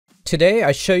Today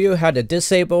I show you how to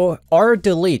disable or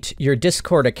delete your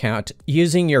Discord account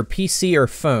using your PC or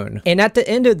phone. And at the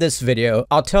end of this video,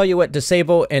 I'll tell you what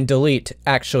disable and delete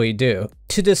actually do.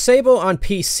 To disable on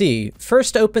PC,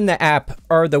 first open the app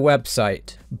or the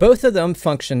website. Both of them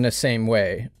function the same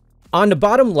way. On the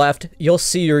bottom left, you'll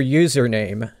see your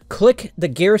username. Click the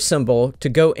gear symbol to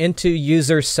go into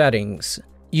user settings.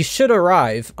 You should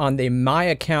arrive on the My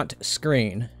Account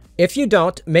screen. If you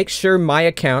don't, make sure My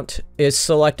Account is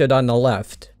selected on the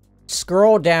left.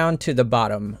 Scroll down to the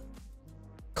bottom.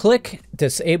 Click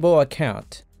Disable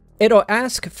Account. It'll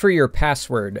ask for your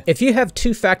password. If you have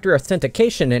two-factor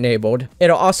authentication enabled,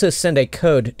 it'll also send a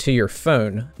code to your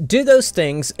phone. Do those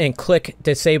things and click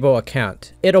Disable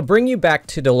Account. It'll bring you back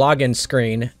to the login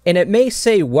screen, and it may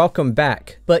say Welcome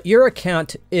Back, but your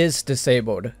account is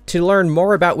disabled. To learn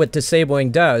more about what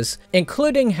disabling does,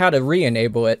 including how to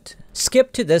re-enable it,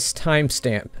 skip to this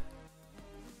timestamp.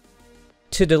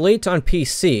 To delete on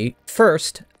PC,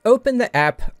 first, open the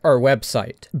app or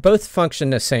website. Both function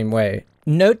the same way.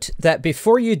 Note that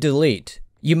before you delete,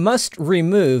 you must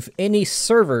remove any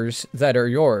servers that are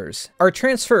yours, or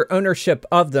transfer ownership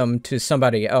of them to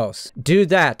somebody else. Do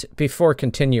that before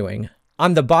continuing.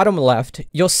 On the bottom left,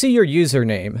 you'll see your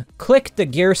username. Click the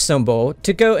gear symbol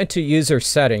to go into user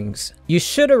settings. You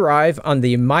should arrive on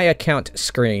the My Account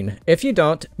screen. If you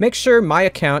don't, make sure My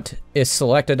Account is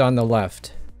selected on the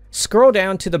left. Scroll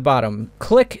down to the bottom,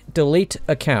 click Delete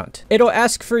Account. It'll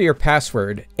ask for your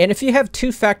password, and if you have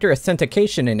two-factor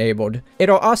authentication enabled,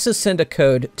 it'll also send a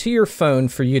code to your phone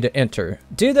for you to enter.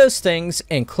 Do those things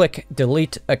and click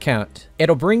Delete Account.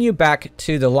 It'll bring you back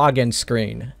to the login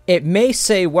screen. It may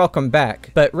say Welcome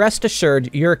Back, but rest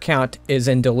assured your account is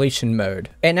in deletion mode.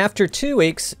 And after 2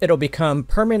 weeks, it'll become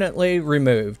permanently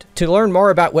removed. To learn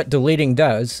more about what deleting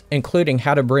does, including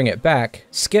how to bring it back,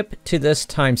 skip to this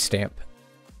timestamp.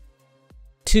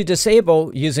 To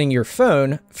disable using your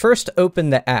phone, first open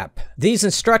the app. These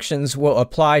instructions will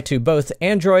apply to both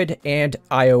Android and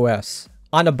iOS.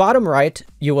 On the bottom right,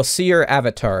 you will see your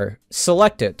avatar.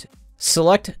 Select it.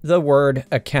 Select the word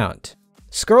account.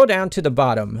 Scroll down to the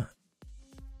bottom.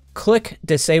 Click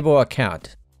Disable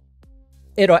Account.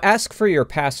 It'll ask for your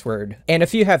password, and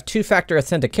if you have two-factor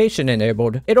authentication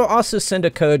enabled, it'll also send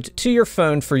a code to your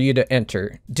phone for you to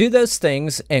enter. Do those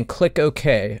things and click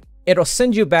OK. It'll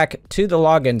send you back to the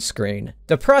login screen.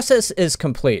 The process is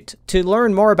complete. To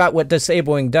learn more about what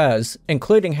disabling does,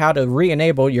 including how to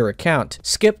re-enable your account,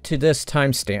 skip to this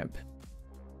timestamp.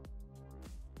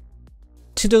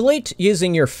 To delete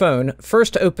using your phone,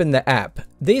 first open the app.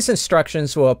 These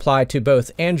instructions will apply to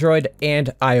both Android and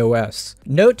iOS.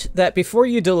 Note that before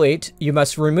you delete, you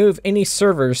must remove any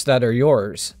servers that are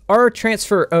yours, or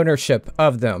transfer ownership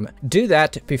of them. Do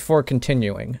that before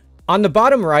continuing. On the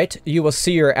bottom right, you will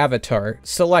see your avatar.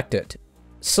 Select it.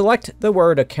 Select the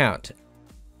word account.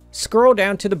 Scroll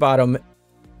down to the bottom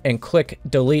and click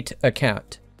Delete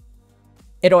Account.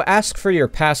 It'll ask for your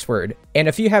password, and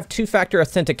if you have two-factor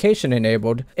authentication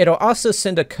enabled, it'll also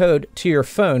send a code to your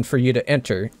phone for you to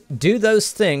enter. Do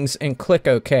those things and click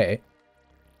OK.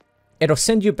 It'll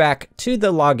send you back to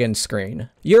the login screen.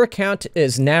 Your account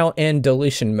is now in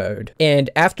deletion mode, and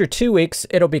after 2 weeks,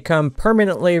 it'll become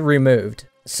permanently removed.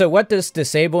 So what does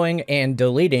disabling and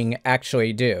deleting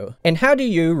actually do? And how do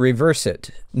you reverse it?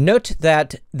 Note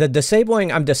that the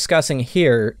disabling I'm discussing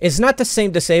here is not the same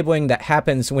disabling that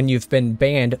happens when you've been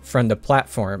banned from the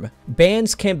platform.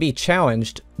 Bans can be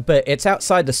challenged, but it's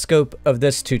outside the scope of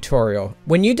this tutorial.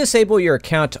 When you disable your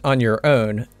account on your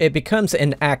own, it becomes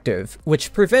inactive,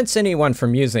 which prevents anyone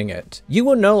from using it. You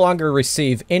will no longer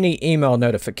receive any email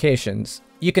notifications.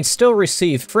 You can still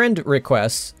receive friend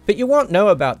requests, but you won't know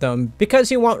about them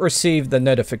because you won't receive the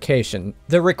notification.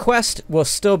 The request will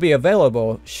still be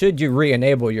available should you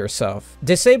re-enable yourself.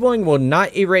 Disabling will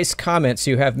not erase comments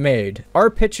you have made or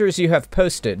pictures you have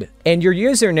posted, and your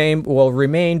username will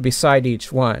remain beside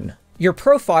each one. Your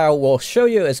profile will show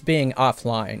you as being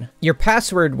offline. Your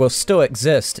password will still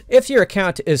exist if your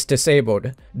account is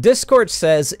disabled. Discord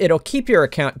says it'll keep your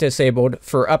account disabled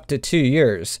for up to 2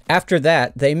 years. After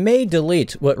that, they may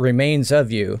delete what remains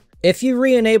of you. If you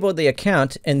re-enable the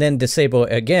account and then disable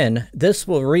it again, this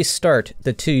will restart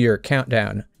the 2-year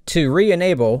countdown. To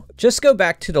re-enable, just go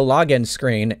back to the login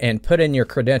screen and put in your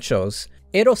credentials.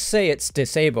 It'll say it's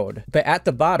disabled, but at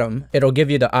the bottom, it'll give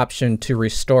you the option to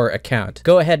restore account.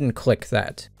 Go ahead and click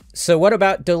that. So what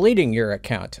about deleting your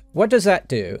account? What does that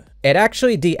do? It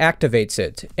actually deactivates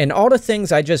it, and all the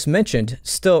things I just mentioned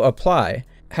still apply.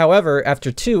 However,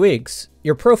 after 2 weeks,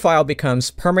 your profile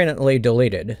becomes permanently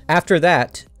deleted. After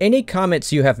that, any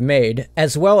comments you have made,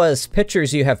 as well as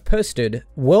pictures you have posted,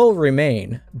 will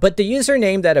remain, but the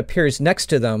username that appears next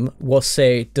to them will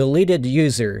say deleted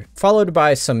user, followed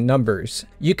by some numbers.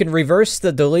 You can reverse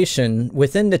the deletion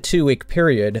within the 2-week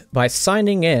period by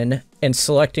signing in and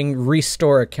selecting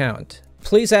Restore Account.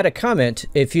 Please add a comment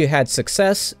if you had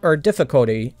success or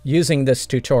difficulty using this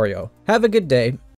tutorial. Have a good day.